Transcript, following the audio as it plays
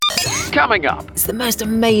Coming up. It's the most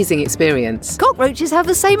amazing experience. Cockroaches have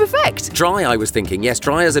the same effect. Dry, I was thinking. Yes,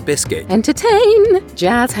 dry as a biscuit. Entertain.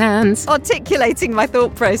 Jazz hands. Articulating my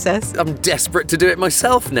thought process. I'm desperate to do it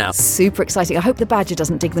myself now. Super exciting. I hope the badger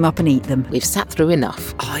doesn't dig them up and eat them. We've sat through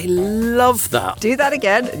enough. I love that. Do that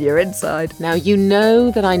again and you're inside. Now you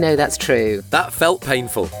know that I know that's true. That felt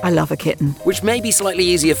painful, I love a kitten. which may be slightly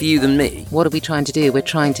easier for you than me. What are we trying to do? We're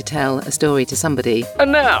trying to tell a story to somebody.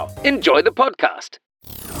 And now, enjoy the podcast.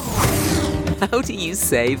 How do you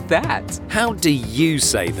say that? How do you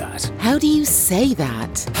say that? How do you say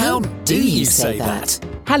that? How do you say that?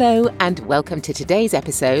 Hello and welcome to today's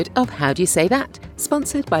episode of How Do You Say That,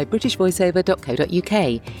 sponsored by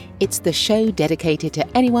BritishVoiceover.co.uk. It's the show dedicated to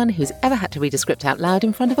anyone who's ever had to read a script out loud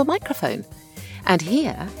in front of a microphone. And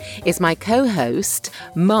here is my co-host,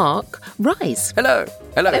 Mark Rise. Hello.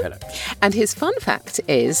 Hello. And his fun fact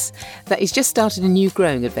is that he's just started a new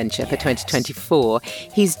growing adventure for 2024.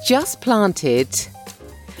 He's just planted...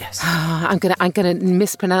 Yes. I'm gonna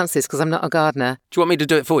mispronounce this because I'm not a gardener. Do you want me to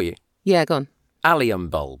do it for you? Yeah, go on. Allium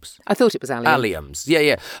bulbs. I thought it was allium. Alliums.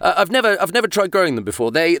 Yeah. I've never tried growing them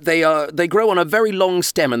before. They grow on a very long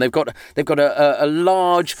stem, and they've got a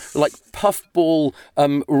large, like, puffball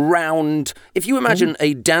round. If you imagine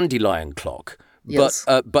a dandelion clock, Yes.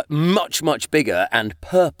 but much bigger and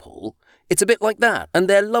purple. It's a bit like that, and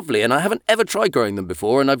they're lovely, and I haven't ever tried growing them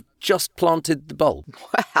before, and I've just planted the bulb.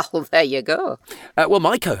 Well, there you go. Well,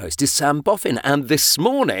 my co-host is Sam Boffin, and this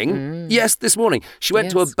morning, she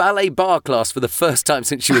went to a ballet bar class for the first time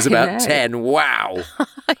since she was about 10. Wow.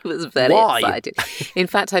 I was very excited. In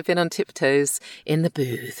fact, I've been on tiptoes in the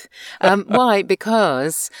booth. Why?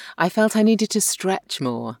 Because I felt I needed to stretch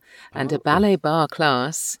more, and a ballet bar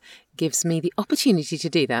class gives me the opportunity to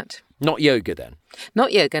do that. Not yoga, then?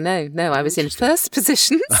 Not yoga, no. I was in first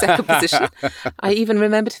position, second position. I even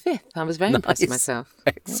remembered fifth. I was very impressed with myself.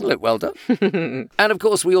 Excellent, well done. And of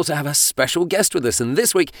course, we also have a special guest with us. And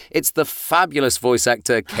this week, it's the fabulous voice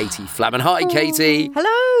actor, Katie Flamman. Hi, Katie.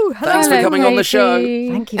 Hello. Thanks for coming on the show.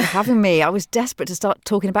 Thank you for having me. I was desperate to start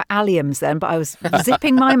talking about alliums then, but I was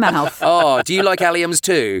zipping my mouth. Oh, do you like alliums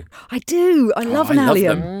too? I do. I love an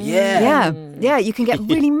allium. Them. Yeah. Yeah, you can get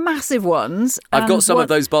really massive ones. I've got some of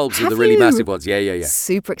those bulbs with the really massive ones. Yeah.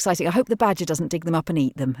 Super exciting. I hope the badger doesn't dig them up and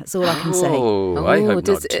eat them. That's all I can say. Oh, I hope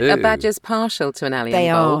not too. A badger's partial to an allium They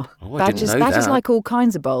bulb? are. Oh, I didn't know Badgers that. like all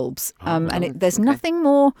kinds of bulbs. There's nothing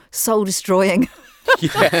more soul-destroying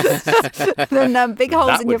than big holes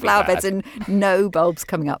That in your would be flower bad. beds and no bulbs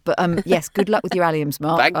coming up. But yes, good luck with your alliums,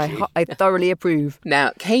 Mark. Thank you. I thoroughly approve.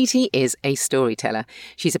 Now, Katie is a storyteller.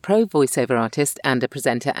 She's a pro voiceover artist and a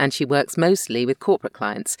presenter, and she works mostly with corporate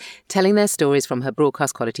clients, telling their stories from her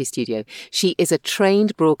broadcast quality studio. She is a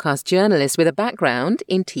trained broadcast journalist with a background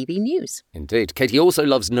in TV news. Indeed. Katie also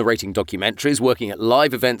loves narrating documentaries, working at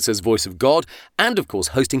live events as Voice of God, and, of course,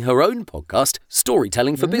 hosting her own podcast,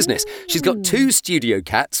 Storytelling for Business. She's got 2 studio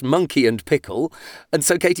cats, Monkey and Pickle. And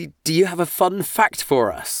so, Katie, do you have a fun fact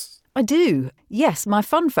for us? I do. Yes, my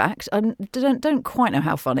fun fact, I don't quite know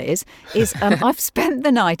how fun it is I've spent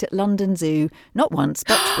the night at London Zoo not once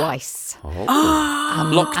but twice.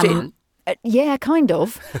 Locked in? Yeah, kind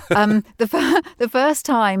of. The first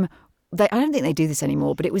time, I don't think they do this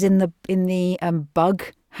anymore, but it was in the bug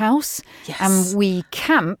house. Yes. And we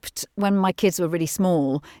camped when my kids were really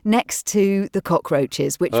small next to the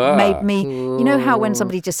cockroaches, which made me, you know how when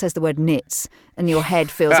somebody just says the word nits and your head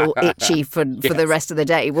feels all itchy for the rest of the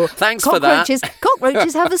day? Well, Thanks for that.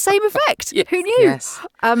 Cockroaches have the same effect. Yes. Who knew? Yes.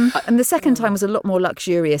 And the second time was a lot more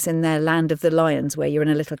luxurious in their land of the lions, where you're in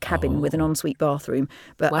a little cabin with an ensuite bathroom.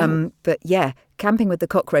 But Wow. but yeah, camping with the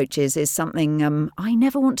cockroaches is something I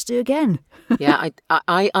never want to do again. Yeah,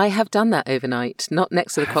 I have done that overnight, not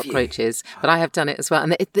next to the cockroaches, but I have done it as well.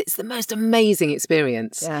 And it's the most amazing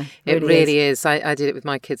experience. Yeah, it really is. I did it with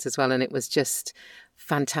my kids as well, and it was just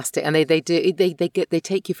fantastic. And they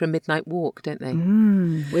take you for a midnight walk, don't they?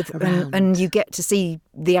 And you get to see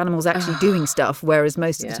the animals actually doing stuff, whereas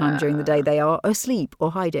most of the time during the day they are asleep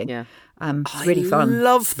or hiding. Yeah. It's really I fun.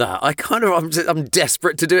 love that. I'm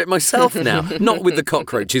desperate to do it myself now. Not with the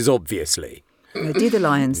cockroaches, obviously. Do the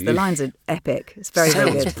lions. The lions are epic. It's very,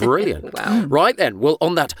 very Sounds good. brilliant. Wow. Right then, well,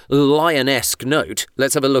 on that lion-esque note,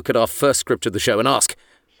 let's have a look at our first script of the show and ask,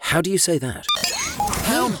 how do you say that?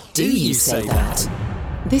 How do you say that?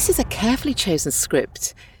 This is a carefully chosen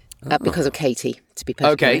script because of Katie, to be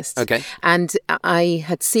perfectly honest. Okay. And I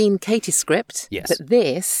had seen Katie's script, Yes. but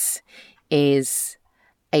this is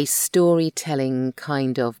a storytelling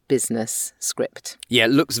kind of business script. Yeah,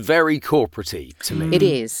 it looks very corporate-y to me. It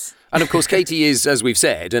is. And of course, Katie is, as we've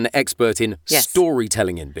said, an expert in Yes.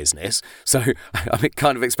 storytelling in business. So I'm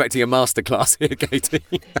kind of expecting a masterclass here, Katie.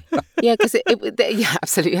 Yeah, because yeah,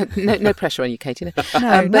 absolutely. No pressure on you, Katie.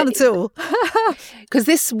 No, None at all. Because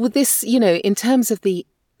this, in terms of the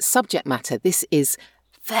subject matter, this is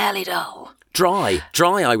fairly dull. Dry,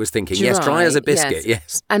 I was thinking. Yes, dry as a biscuit,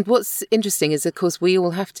 yes. And what's interesting is, of course, we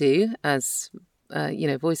all have to, as,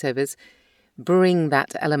 voiceovers, bring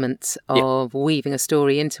that element of weaving a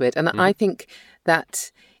story into it. And I think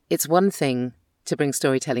that it's one thing to bring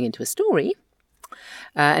storytelling into a story,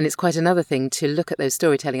 and it's quite another thing to look at those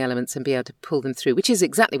storytelling elements and be able to pull them through, which is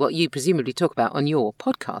exactly what you presumably talk about on your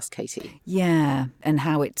podcast, Katie. Yeah, and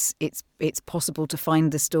how it's possible to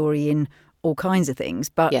find the story in all kinds of things,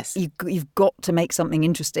 but Yes. you've got to make something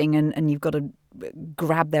interesting and you've got to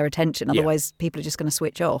grab their attention. Otherwise, people are just going to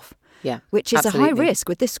switch off. Yeah, Which is absolutely. a high risk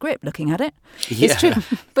with this script, looking at it. It's true,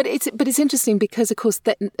 but it's interesting because, of course,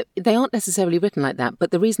 they aren't necessarily written like that. But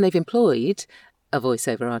the reason they've employed a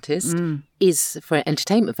voiceover artist is for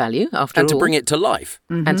entertainment value, after all, And to bring it to life.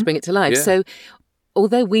 and to bring it to life. Yeah. So,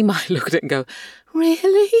 although we might look at it and go,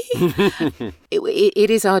 "Really?" it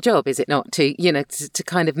is our job, is it not, to to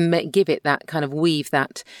kind of give it that kind of weave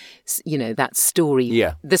that, that story,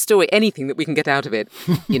 the story, anything that we can get out of it,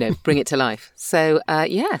 bring it to life. So,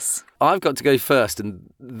 yes. I've got to go first,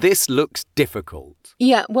 and this looks difficult.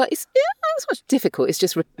 Yeah, well, it's not much difficult. It's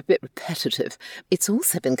just a bit repetitive. It's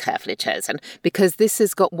also been carefully chosen because this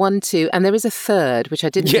has got 1, 2, and there is a third, which I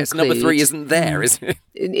didn't Yes, include. number 3 isn't there, is it?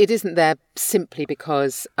 It isn't there simply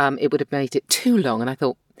because it would have made it too long, and I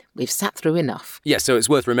thought, we've sat through enough. Yeah, so it's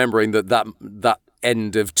worth remembering that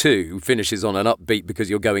end of 2 finishes on an upbeat because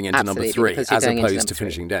you're going into Absolutely, number 3 because you're as going into opposed number to 3.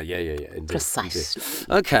 finishing down. Yeah. Indeed, Precisely.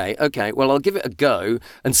 indeed. Okay. Well, I'll give it a go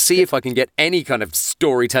and see if I can get any kind of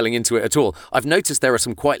storytelling into it at all. I've noticed there are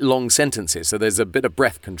some quite long sentences, so there's a bit of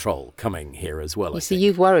breath control coming here as well. You see,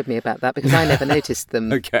 you've worried me about that because I never noticed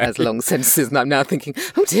them as long sentences, and I'm now thinking,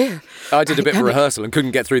 oh dear. I did a bit of rehearsal and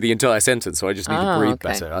couldn't get through the entire sentence, so I just need to breathe okay.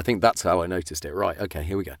 better. I think that's how I noticed it. Right, okay,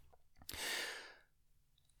 here we go.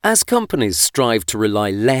 As companies strive to rely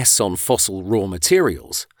less on fossil raw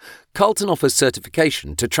materials, Carlton offers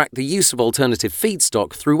certification to track the use of alternative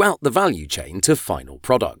feedstock throughout the value chain to final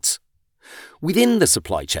products. Within the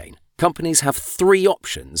supply chain, companies have 3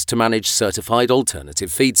 options to manage certified alternative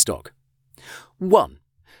feedstock. 1.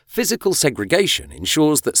 Physical segregation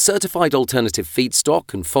ensures that certified alternative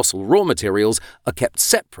feedstock and fossil raw materials are kept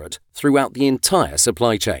separate throughout the entire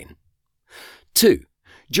supply chain. 2.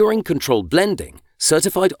 During controlled blending,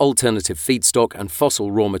 certified alternative feedstock and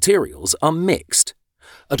fossil raw materials are mixed.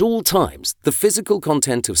 At all times, the physical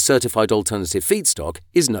content of certified alternative feedstock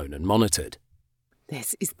is known and monitored.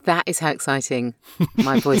 That is how exciting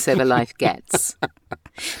my voiceover life gets.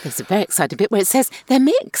 There's a very exciting bit where it says they're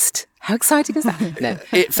mixed. How exciting is that? No.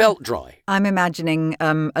 It felt dry. I'm imagining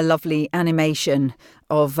a lovely animation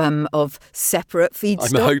of separate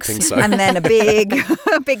feedstocks. I'm hoping so. And then a big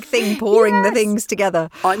thing pouring the things together.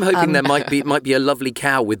 I'm hoping there might be a lovely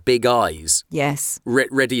cow with big eyes. Yes.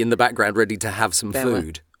 Ready in the background, ready to have some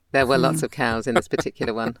food. There were lots of cows in this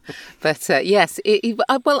particular one. But yes,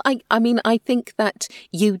 I think that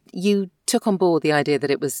you took on board the idea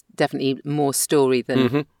that it was definitely more story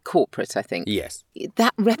than corporate, I think. Yes.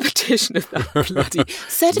 That repetition of that bloody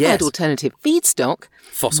certified alternative feedstock.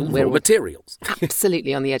 Fossil raw materials.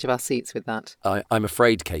 Absolutely on the edge of our seats with that. I'm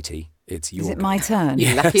afraid, Katie, it's your Is it my turn?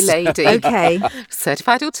 Yes. Lucky lady. Okay.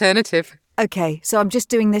 Certified alternative. Okay, so I'm just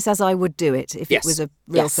doing this as I would do it if it was a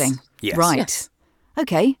real thing. Yes. Right. Yes.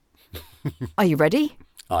 Okay. Are you ready?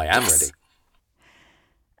 I am ready.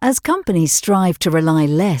 As companies strive to rely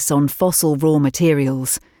less on fossil raw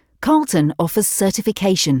materials, Carlton offers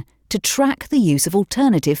certification to track the use of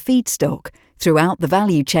alternative feedstock throughout the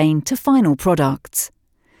value chain to final products.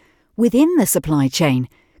 Within the supply chain,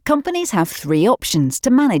 companies have 3 options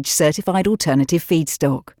to manage certified alternative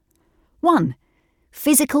feedstock. 1.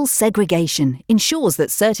 Physical segregation ensures that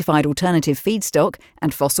certified alternative feedstock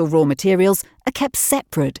and fossil raw materials are kept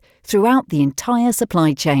separate throughout the entire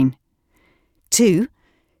supply chain. 2.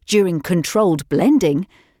 During controlled blending,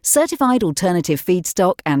 certified alternative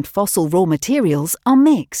feedstock and fossil raw materials are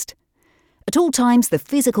mixed. At all times, the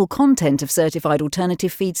physical content of certified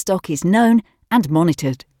alternative feedstock is known and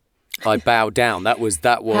monitored. I bow down. That was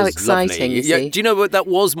How exciting, lovely. you see. Do you know what? That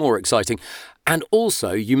was more exciting. And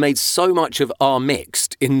also, you made so much of "are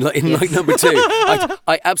mixed" in like number 2.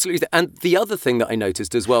 I absolutely. And the other thing that I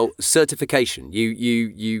noticed as well, certification.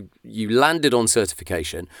 You landed on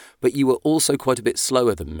certification, but you were also quite a bit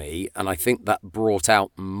slower than me, and I think that brought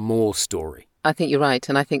out more story. I think you're right,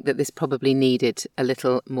 and I think that this probably needed a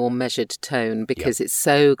little more measured tone because it's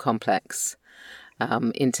so complex.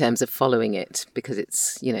 In terms of following it, because it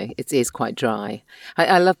is quite dry.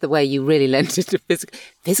 I love the way you really lent it to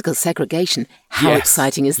physical segregation. How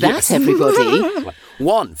exciting is that, everybody?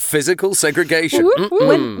 1, physical segregation.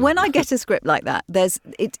 When I get a script like that,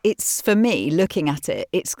 it's for me, looking at it,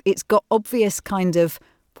 it's got obvious kind of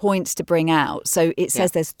points to bring out. So it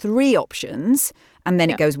says there's 3 options, and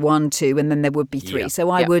then it goes 1, 2, and then there would be 3.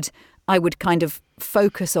 So I would kind of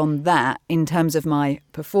focus on that in terms of my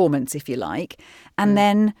performance, if you like. And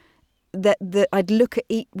then I'd look at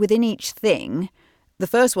within each thing. The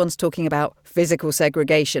first one's talking about physical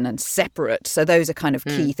segregation and separate. So those are kind of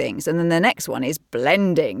key things. And then the next one is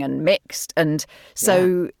blending and mixed. And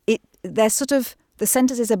so they're sort of, the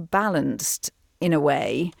sentences are balanced in a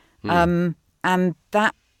way. And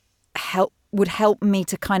that would help me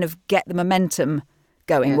to kind of get the momentum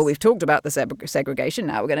going. Well, we've talked about the segregation.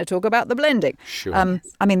 Now we're going to talk about the blending. Sure.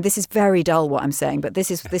 I mean, this is very dull what I'm saying, but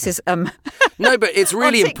this is no, but it's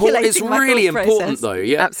really important. It's really important, though.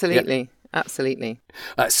 Yeah, absolutely, absolutely.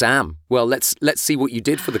 Sam, well, let's see what you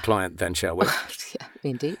did for the client then, shall we? Yeah,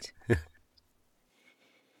 indeed.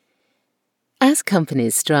 As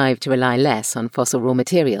companies strive to rely less on fossil raw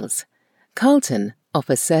materials, Carlton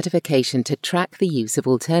offers certification to track the use of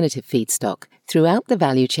alternative feedstock throughout the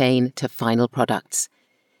value chain to final products.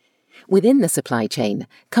 Within the supply chain,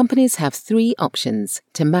 companies have 3 options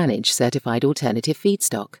to manage certified alternative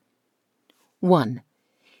feedstock. 1.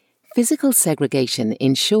 Physical segregation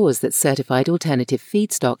ensures that certified alternative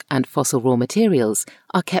feedstock and fossil raw materials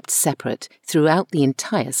are kept separate throughout the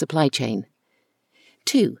entire supply chain.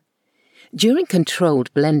 2. During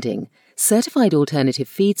controlled blending, certified alternative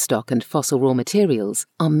feedstock and fossil raw materials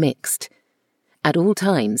are mixed. At all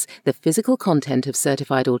times, the physical content of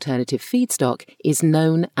certified alternative feedstock is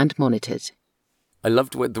known and monitored. I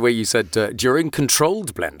loved the way you said during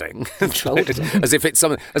controlled blending, Controlled blending. as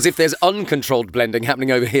if there's uncontrolled blending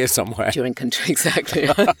happening over here somewhere. Exactly.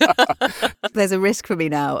 There's a risk for me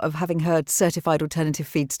now of having heard certified alternative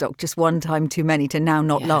feedstock just one time too many to now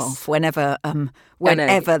not laugh whenever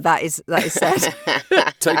that is said.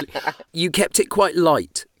 Totally. You kept it quite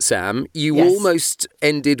light, Sam. You almost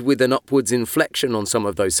ended with an upwards inflection on some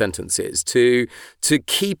of those sentences to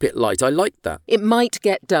keep it light. I like that. It might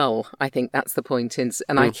get dull, I think that's the point.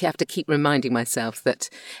 And I have to keep reminding myself that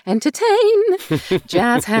entertain,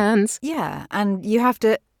 jazz hands. Yeah, and you have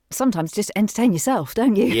to sometimes just entertain yourself,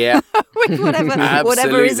 don't you? Yeah. With whatever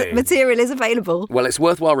material is available. Well, it's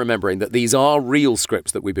worthwhile remembering that these are real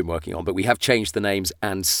scripts that we've been working on, but we have changed the names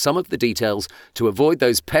and some of the details to avoid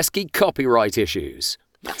those pesky copyright issues.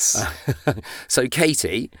 Yes. So,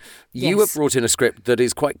 Katie, you have brought in a script that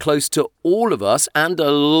is quite close to all of us and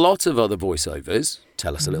a lot of other voiceovers.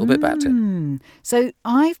 Tell us a little bit about it. So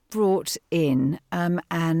I've brought in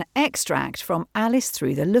an extract from Alice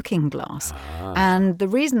Through the Looking Glass. And the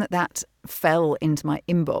reason that fell into my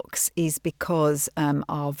inbox is because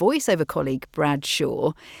our voiceover colleague, Brad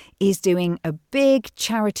Shaw, is doing a big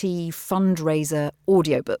charity fundraiser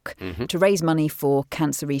audiobook to raise money for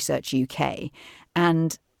Cancer Research UK.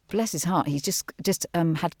 And bless his heart, he's just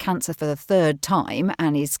had cancer for the 3rd time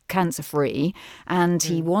and is cancer-free, and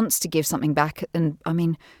he wants to give something back. And I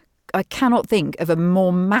mean, I cannot think of a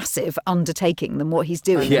more massive undertaking than what he's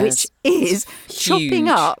doing, which is chopping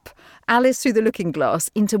up Alice Through the Looking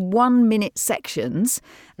Glass into 1-minute sections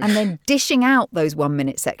and then dishing out those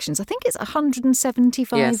 1-minute sections. I think it's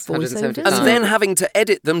 175 voiceovers. And then having to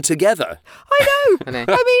edit them together. I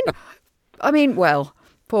know. I mean, well,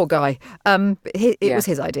 poor guy. It was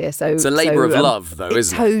his idea. So it's a labour of love, though,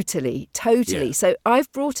 isn't it? Totally. Yeah. So I've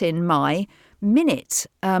brought in my minute.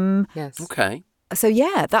 Okay. So,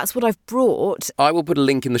 yeah, that's what I've brought. I will put a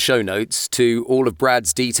link in the show notes to all of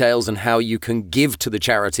Brad's details and how you can give to the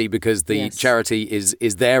charity, because the charity is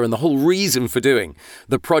there. And the whole reason for doing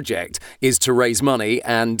the project is to raise money.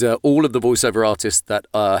 And all of the voiceover artists that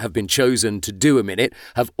have been chosen to do a minute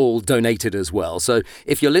have all donated as well. So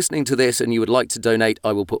if you're listening to this and you would like to donate,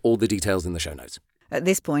 I will put all the details in the show notes. At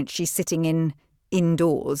this point, she's sitting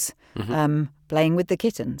indoors playing with the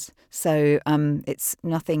kittens. So it's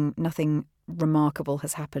nothing remarkable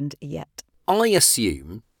has happened yet. I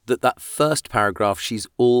assume that first paragraph she's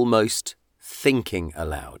almost thinking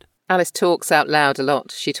aloud. Alice talks out loud a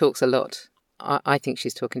lot. She talks a lot. I think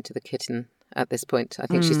she's talking to the kitten. at this point. I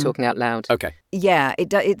think she's talking out loud. Okay. Yeah,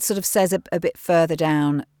 it sort of says a bit further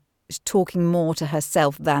down, talking more to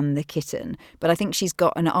herself than the kitten. But I think she's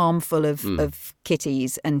got an armful of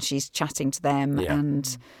kitties and she's chatting to them. Yeah.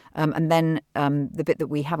 And then the bit that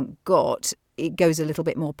we haven't got, it goes a little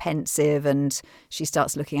bit more pensive and she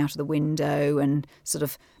starts looking out of the window and sort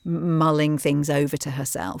of mulling things over to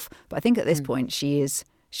herself. But I think at this point she's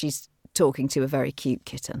talking to a very cute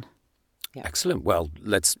kitten. Yeah. Excellent. Well,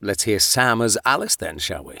 let's hear Sam as Alice then,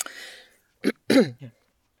 shall we?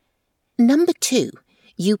 Number 2.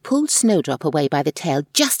 You pulled Snowdrop away by the tail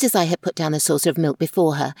just as I had put down the saucer of milk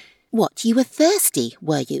before her. What, you were thirsty,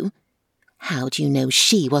 were you? How do you know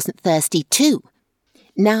she wasn't thirsty too?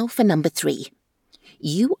 Now for number 3.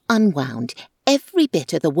 You unwound every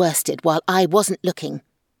bit of the worsted while I wasn't looking.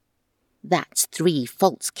 That's 3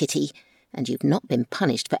 faults, Kitty, and you've not been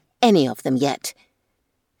punished for any of them yet.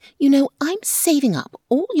 You know, I'm saving up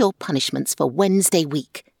all your punishments for Wednesday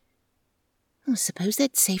week. I suppose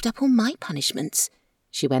they'd saved up all my punishments,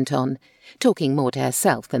 she went on, talking more to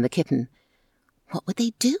herself than the kitten. What would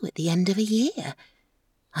they do at the end of a year?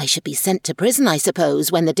 I should be sent to prison, I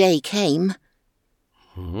suppose, when the day came.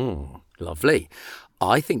 Lovely.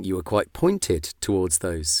 I think you were quite pointed towards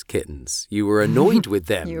those kittens. You were annoyed with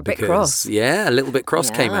them. You were a bit cross. Yeah, a little bit cross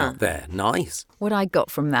came out there. Nice. What I got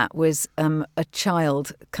from that was a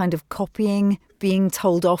child kind of copying being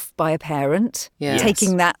told off by a parent,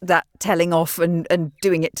 taking that telling off and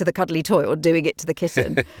doing it to the cuddly toy or doing it to the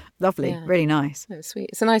kitten. Lovely, really nice. Oh, sweet.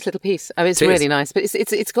 It's a nice little piece. I mean, it's really nice, but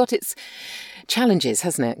it's got its challenges,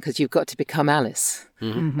 hasn't it? Because you've got to become Alice,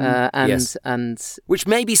 and which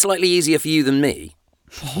may be slightly easier for you than me.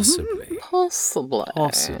 Possibly.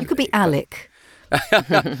 You could be Alec.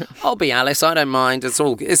 I'll be Alice. I don't mind. It's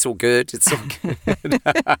all good. It's all good.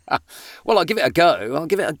 Well, I'll give it a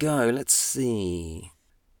go. Let's see.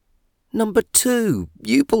 Number 2.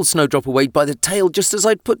 You pulled Snowdrop away by the tail just as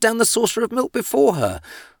I'd put down the saucer of milk before her.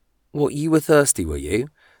 What, you were thirsty, were you?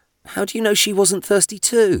 How do you know she wasn't thirsty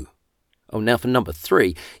too? Oh, now for number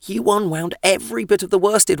 3. You unwound every bit of the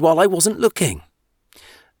worsted while I wasn't looking.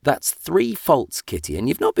 That's 3 faults, Kitty, and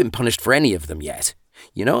you've not been punished for any of them yet.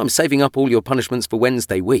 You know, I'm saving up all your punishments for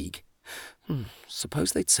Wednesday week.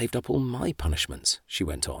 Suppose they'd saved up all my punishments, she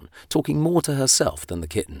went on, talking more to herself than the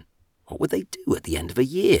kitten. What would they do at the end of a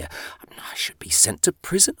year? I should be sent to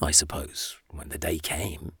prison, I suppose, when the day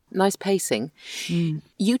came. Nice pacing.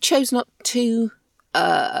 You chose not to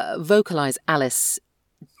vocalise Alice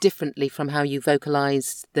differently from how you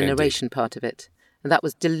vocalised the narration part of it. And that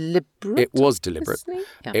was deliberate? It was deliberate.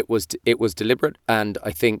 Yeah. It was deliberate, and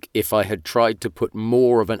I think if I had tried to put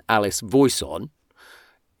more of an Alice voice on,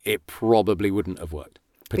 it probably wouldn't have worked.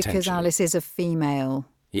 Because Alice is a female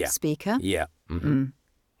speaker? Yeah. No,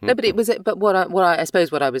 but it was. But what I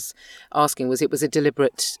suppose what I was asking was, it was a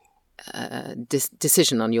deliberate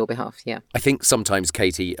decision on your behalf. Yeah. I think sometimes,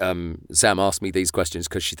 Katie, Sam asked me these questions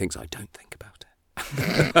because she thinks I don't think about it.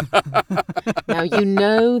 Now you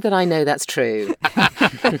know that I know that's true.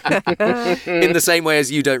 In the same way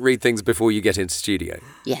as you don't read things before you get into studio.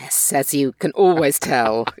 Yes, as you can always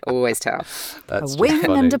tell. That's a wing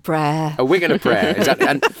and a prayer. A wing and a prayer, exactly.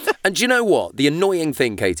 And do you know what? The annoying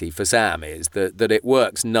thing, Katie, for Sam is that it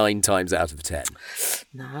works 9 times out of 10.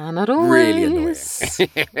 No, not always. Really annoying.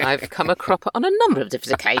 I've come a cropper on a number of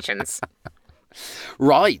different occasions.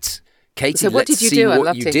 Right. Katie, so what did you see do?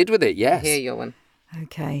 what you did with it, yes. Hear your one.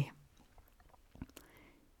 Okay.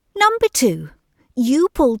 Number 2. You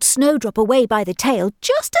pulled Snowdrop away by the tail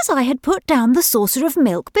just as I had put down the saucer of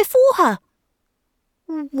milk before her.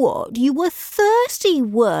 What, you were thirsty,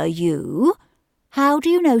 were you? How do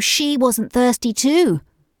you know she wasn't thirsty too?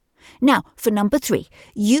 Now, for number 3.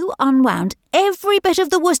 You unwound every bit of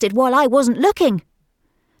the worsted while I wasn't looking.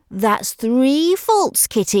 That's 3 faults,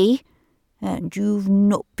 Kitty. And you've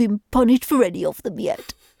not been punished for any of them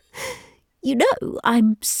yet. You know,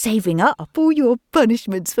 I'm saving up all your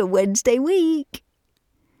punishments for Wednesday week.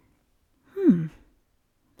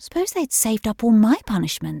 Suppose they'd saved up all my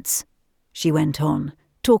punishments, she went on,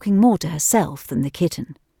 talking more to herself than the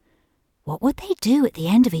kitten. What would they do at the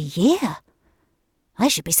end of a year? I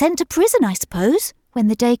should be sent to prison, I suppose, when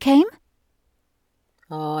the day came.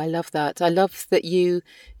 Oh, I love that. I love that you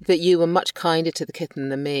were much kinder to the kitten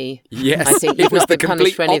than me. Yes, I think you've not been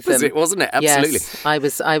punished for any of them. Opposite, wasn't it? Absolutely.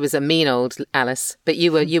 Yes, I was a mean old Alice, but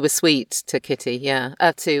you were sweet to Kitty. Yeah,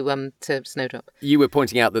 to Snowdrop. You were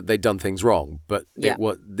pointing out that they'd done things wrong, but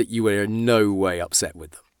that you were in no way upset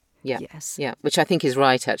with them. Yeah. Yes. Yeah, which I think is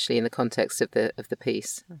right actually in the context of the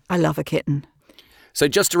piece. I love a kitten. So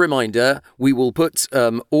just a reminder, we will put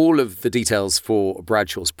all of the details for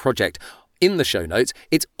Bradshaw's project in the show notes.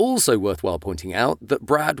 It's also worthwhile pointing out that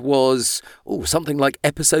Brad was something like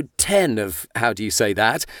episode 10 of How Do You Say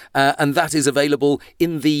That? And that is available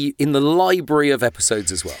in the library of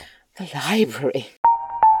episodes as well. The library.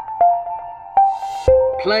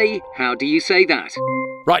 Play How Do You Say That?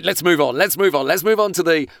 Right, let's move on. Let's move on to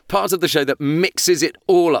the part of the show that mixes it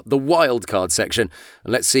all up, the wildcard section.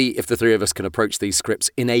 And let's see if the three of us can approach these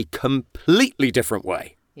scripts in a completely different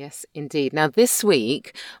way. Yes, indeed. Now, this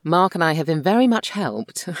week, Mark and I have been very much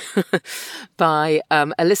helped by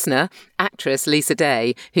a listener, actress Lisa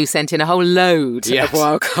Day, who sent in a whole load of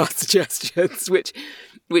wildcard suggestions, which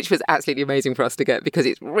was absolutely amazing for us to get because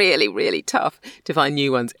it's really, really tough to find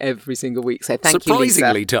new ones every single week. So thank you, Lisa.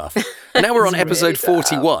 Surprisingly tough. Now we're on episode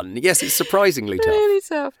 41. Yes, it's surprisingly tough. Really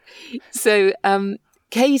tough. So,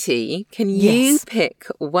 Katie, can you pick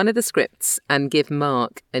one of the scripts and give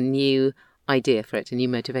Mark a new idea for it, a new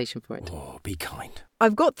motivation for it? Oh, be kind.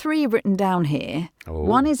 I've got 3 written down here. Oh.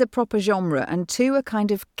 1 is a proper genre and 2 are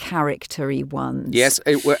kind of character-y ones. Yes,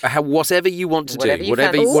 whatever you want to do,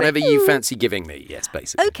 whatever you fancy giving me. Yes,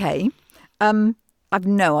 basically. Okay. I've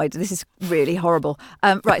no idea. This is really horrible.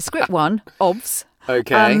 Right, script 1, obvs.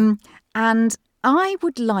 Okay. And I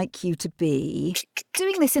would like you to be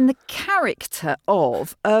doing this in the character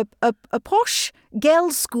of a posh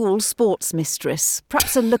girls' school sports mistress,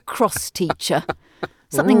 perhaps a lacrosse teacher.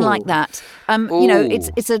 Something like that. You know,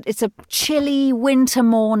 it's a chilly winter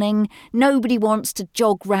morning. Nobody wants to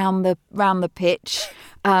jog round the pitch.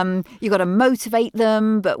 You've got to motivate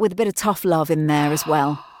them, but with a bit of tough love in there as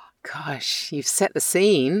well. Gosh, you've set the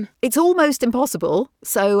scene. It's almost impossible.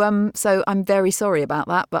 So I'm very sorry about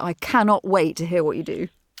that, but I cannot wait to hear what you do.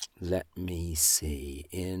 Let me see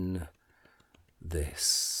in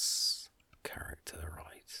this character,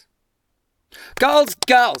 right?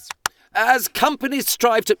 Girls! As companies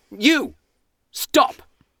strive to... You! Stop!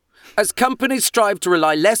 As companies strive to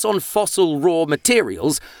rely less on fossil raw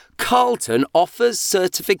materials, Carlton offers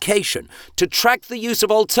certification to track the use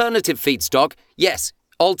of alternative feedstock, yes,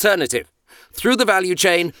 alternative, through the value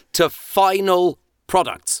chain to final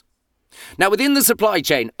products. Now, within the supply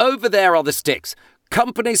chain, over there are the sticks.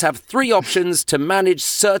 Companies have 3 options to manage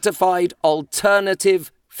certified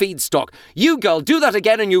alternative feedstock. You, girl, do that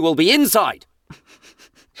again and you will be inside.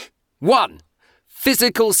 1.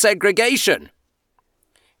 Physical segregation.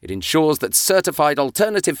 It ensures that certified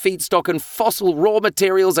alternative feedstock and fossil raw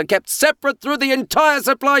materials are kept separate through the entire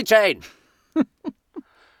supply chain.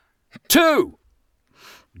 2.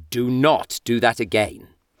 Do not do that again.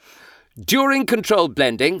 During controlled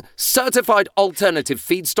blending, certified alternative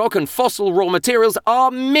feedstock and fossil raw materials are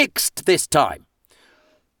mixed this time.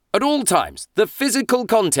 At all times, the physical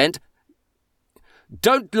content...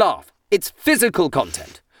 Don't laugh. It's physical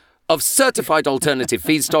content of certified alternative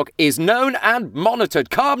feedstock is known and monitored.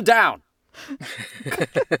 Calm down.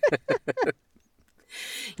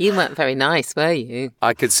 You weren't very nice, were you?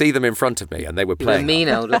 I could see them in front of me and they were playing. You were a mean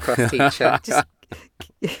old lacrosse teacher.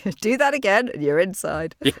 Just do that again and you're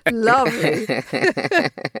inside. Yeah. Lovely.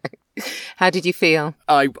 How did you feel?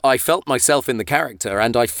 I felt myself in the character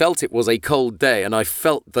and I felt it was a cold day and I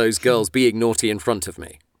felt those girls being naughty in front of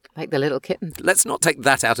me. Like the little kitten. Let's not take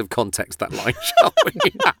that out of context, that line, shall we?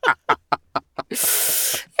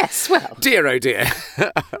 Yes, well. Dear, oh dear.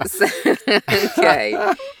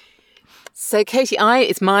 Okay. So, Katie,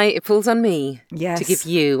 it falls on me to give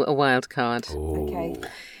you a wild card. Ooh. Okay.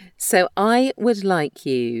 So I would like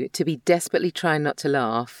you to be desperately trying not to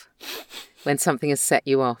laugh when something has set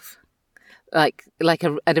you off. At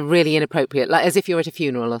a really inappropriate, like as if you're at a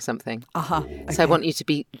funeral or something. Okay. So I want you to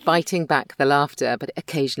be biting back the laughter, but it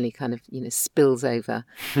occasionally kind of, spills over.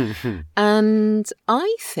 And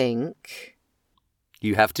I think...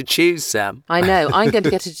 You have to choose, Sam. I know. I'm going to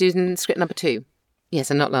get to do script number 2.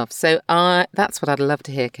 Yes, and not laugh. So that's what I'd love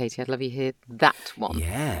to hear, Katie. I'd love you to hear that one.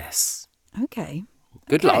 Yes. Okay.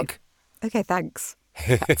 Good luck. Okay, thanks.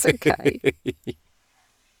 That's okay.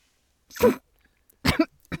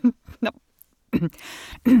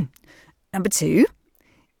 Number 2,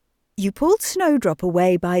 you pulled Snowdrop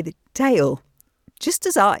away by the tail, just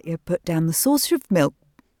as I had put down the saucer of milk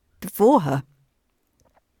before her.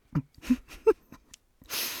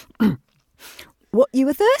 What, you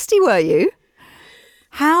were thirsty, were you?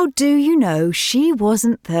 How do you know she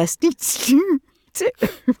wasn't thirsty too?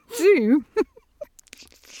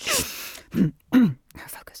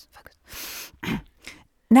 Focus.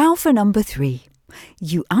 Now for number 3.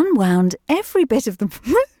 You unwound every bit of the...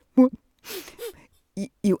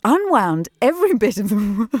 You unwound every bit of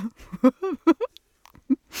the...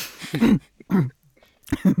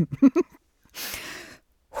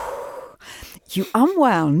 You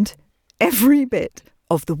unwound every bit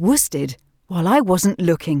of the worsted while I wasn't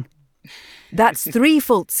looking. That's 3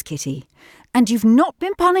 faults, Kitty, and you've not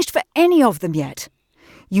been punished for any of them yet.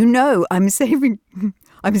 You know I'm saving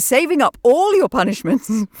up all your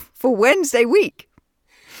punishments for Wednesday week.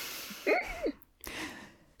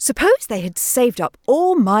 Suppose they had saved up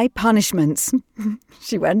all my punishments,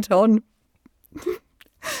 she went on,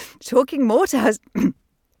 talking more to her.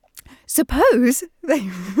 Suppose they...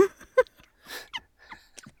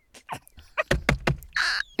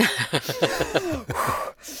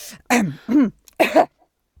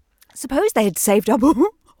 Suppose they had saved up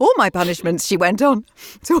all my punishments, she went on,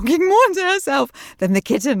 talking more to herself than the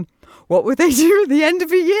kitten. What would they do at the end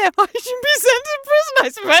of a year? I should be sent to prison, I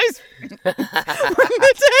suppose, when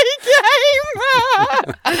the day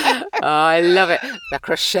came. Oh, I love it. The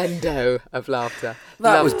crescendo of laughter.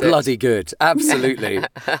 That was bloody good. Absolutely.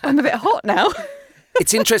 I'm a bit hot now.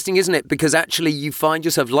 It's interesting, isn't it? Because actually you find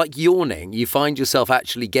yourself, like yawning, you find yourself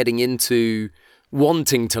actually getting into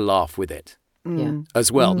wanting to laugh with it. Yeah.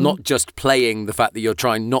 As well, not just playing the fact that you're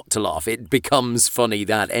trying not to laugh. It becomes funny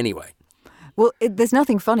that anyway. Well, there's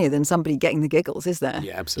nothing funnier than somebody getting the giggles, is there?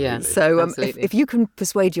 Yeah, absolutely. Yeah. So Absolutely. if you can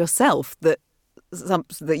persuade yourself that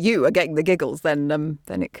you are getting the giggles, then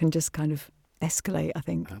it can just kind of escalate, I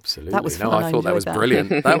think. Absolutely. That was fun. I thought that was enjoyed brilliant.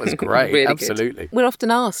 That was great. Really good. Absolutely. We're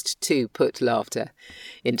often asked to put laughter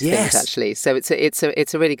into Yes. things, actually. So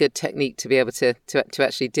it's a really good technique to be able to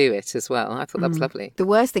actually do it as well. I thought that was lovely. The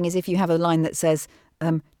worst thing is if you have a line that says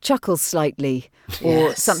chuckle slightly or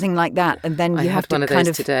Yes. something like that, and then I you have had to one of kind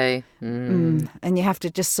those of today. and you have to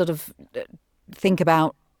just sort of think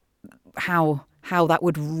about how that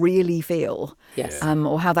would really feel. Yes.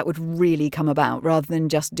 Or how that would really come about, rather than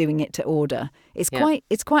just doing it to order. It's Yeah.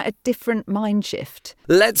 quite a different mind shift.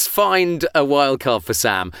 Let's find a wild card for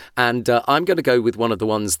Sam. And I'm going to go with one of the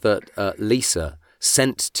ones that Lisa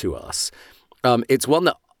sent to us. It's one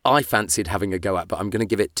that I fancied having a go at, but I'm going to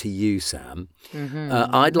give it to you, Sam.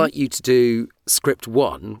 I'd like you to do script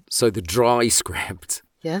 1, so the dry script.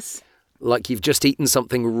 Yes. Like you've just eaten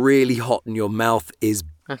something really hot and your mouth is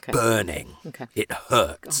Okay. burning. Okay. It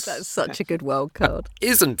hurts. That's such a good wild card.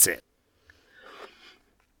 Isn't it?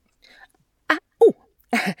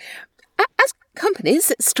 As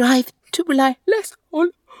companies strive to rely less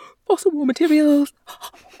on fossil raw materials,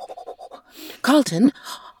 Carlton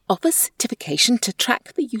offers certification to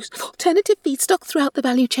track the use of alternative feedstock throughout the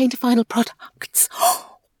value chain to final products.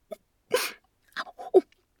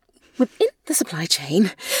 Within the supply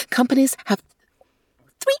chain, companies have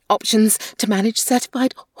 3 options to manage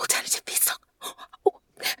certified alternative feedstock.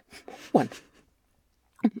 1.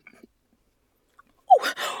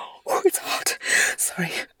 It's hard.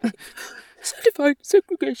 Sorry. Certified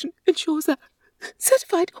segregation ensures that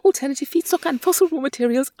certified alternative feedstock and fossil raw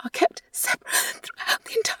materials are kept separate throughout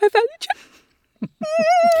the entire value chain.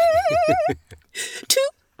 2.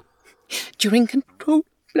 During controlled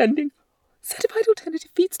blending, certified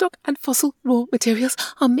alternative feedstock and fossil raw materials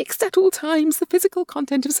are mixed at all times. The physical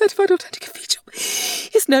content of certified alternative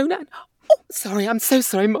feedstock is known and... Oh, sorry, I'm so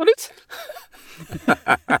sorry, Monit.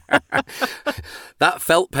 That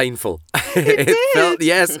felt painful. It felt,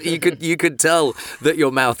 yes, you could tell that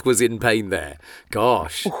your mouth was in pain there.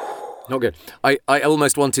 Gosh. Not good. I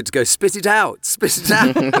almost wanted to go, spit it out.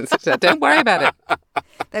 Don't worry about it.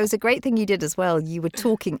 There was a great thing you did as well. You were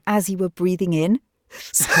talking as you were breathing in.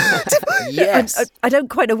 Yes. I don't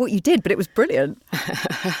quite know what you did, but it was brilliant.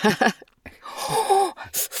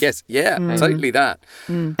 Yes, yeah, totally that.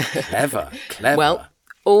 Clever. Well,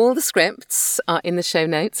 all the scripts are in the show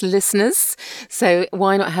notes, listeners. So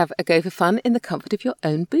why not have a go for fun in the comfort of your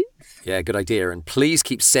own booth? Yeah, good idea. And please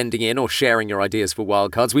keep sending in or sharing your ideas for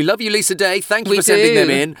wildcards. We love you, Lisa Day. Thank you We for sending do.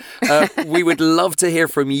 them in. We would love to hear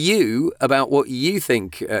from you about what you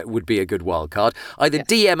think would be a good wildcard. Either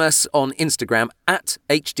DM us on Instagram at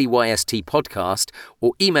HDYST Podcast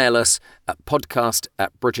or email us at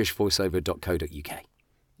podcast@britishvoiceover.co.uk.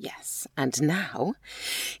 Yes, and now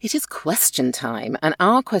it is question time. And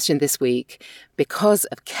our question this week, because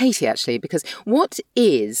of Katie actually, because what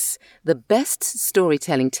is the best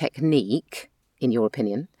storytelling technique, in your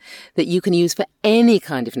opinion, that you can use for any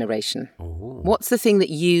kind of narration? Ooh. What's the thing that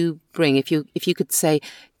you bring if you could say,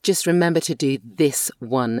 just remember to do this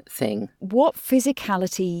one thing? What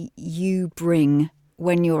physicality you bring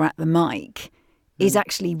when you're at the mic is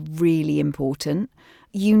actually really important.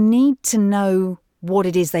 You need to know what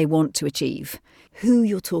it is they want to achieve, who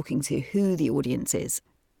you're talking to, who the audience is.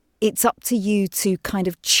 It's up to you to kind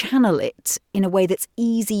of channel it in a way that's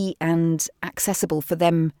easy and accessible for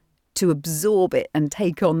them to absorb it and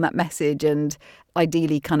take on that message and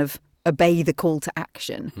ideally kind of obey the call to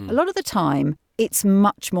action. A lot of the time, it's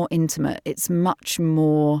much more intimate. It's much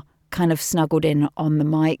more kind of snuggled in on the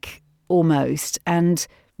mic almost, and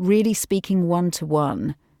really speaking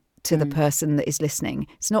one-to-one to the person that is listening.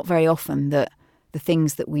 It's not very often that the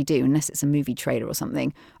things that we do, unless it's a movie trailer or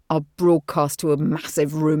something, are broadcast to a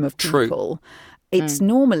massive room of people. True. It's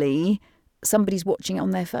normally somebody's watching it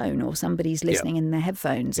on their phone or somebody's listening in their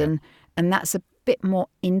headphones, and that's a bit more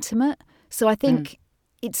intimate. So I think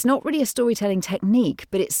it's not really a storytelling technique,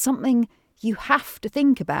 but it's something you have to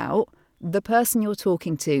think about the person you're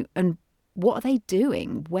talking to and what are they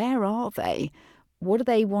doing? Where are they? What do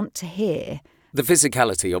they want to hear? The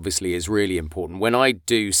physicality, obviously, is really important. When I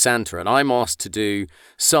do Santa, and I'm asked to do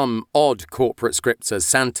some odd corporate scripts as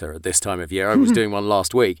Santa at this time of year. I was doing one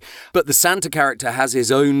last week. But the Santa character has his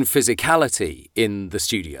own physicality in the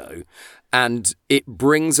studio, and it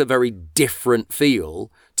brings a very different feel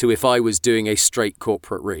to if I was doing a straight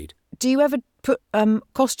corporate read. Do you ever put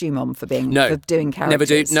costume on for doing characters? Never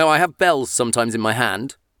do. No, I have bells sometimes in my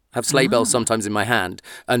hand. Have sleigh bells sometimes in my hand,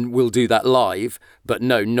 and we'll do that live. But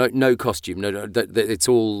no costume. No, it's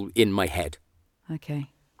all in my head. Okay.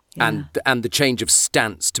 Yeah. And the change of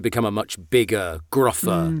stance to become a much bigger,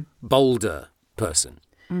 gruffer, bolder person.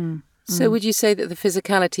 So would you say that the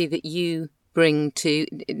physicality that you bring to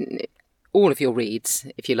all of your reads,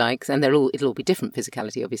 if you like, and it'll all be different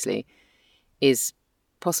physicality, obviously, is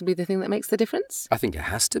possibly the thing that makes the difference? I think it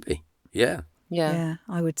has to be. Yeah. Yeah,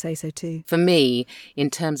 I would say so too. For me, in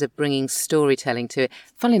terms of bringing storytelling to it,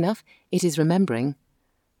 funnily enough, it is remembering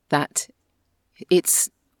that it's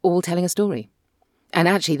all telling a story. And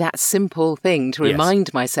actually that simple thing to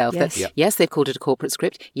remind myself that, yes, they've called it a corporate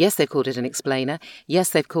script. Yes, they've called it an explainer.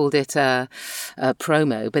 Yes, they've called it a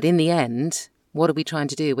promo. But in the end, what are we trying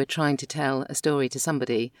to do? We're trying to tell a story to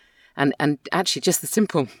somebody. And actually just the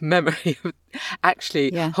simple memory of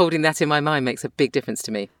actually holding that in my mind makes a big difference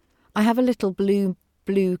to me. I have a little blue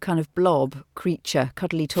kind of blob creature,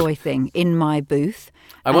 cuddly toy thing in my booth.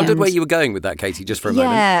 I wondered where you were going with that, Katie, just for a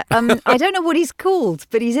moment. Yeah, I don't know what he's called,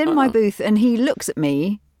 but he's in my booth and he looks at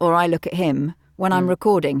me or I look at him when I'm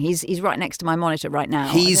recording. He's right next to my monitor right now.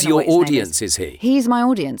 He's your audience, is he? He's my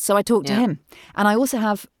audience, so I talk to him. And I also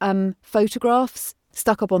have photographs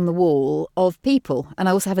stuck up on the wall of people, and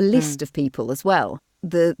I also have a list of people as well.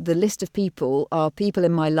 The list of people are people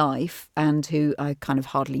in my life and who I kind of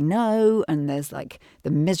hardly know, and there's like the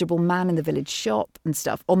miserable man in the village shop and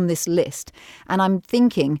stuff on this list. And I'm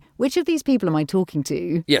thinking, which of these people am I talking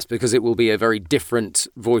to? Yes, because it will be a very different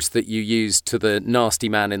voice that you use to the nasty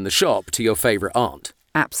man in the shop to your favourite aunt.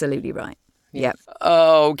 Absolutely right. Yep.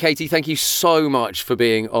 Oh, Katie, thank you so much for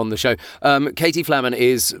being on the show. Katie Flamman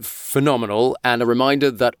is phenomenal, and a reminder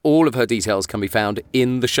that all of her details can be found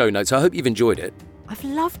in the show notes. I hope you've enjoyed it. I've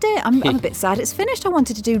loved it. I'm a bit sad it's finished. I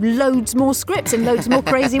wanted to do loads more scripts in loads more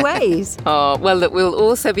crazy ways. Oh, well, look, we'll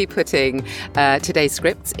also be putting today's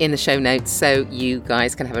scripts in the show notes so you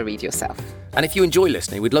guys can have a read yourself. And if you enjoy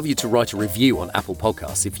listening, we'd love you to write a review on Apple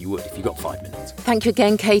Podcasts if you've got 5 minutes. Thank you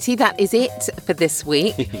again, Katie. That is it for this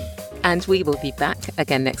week. And we will be back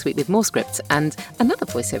again next week with more scripts and another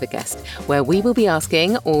voiceover guest, where we will be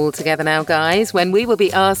asking, all together now, guys, when we will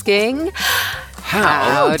be asking...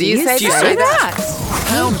 How do you say that?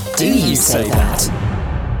 How do you say that?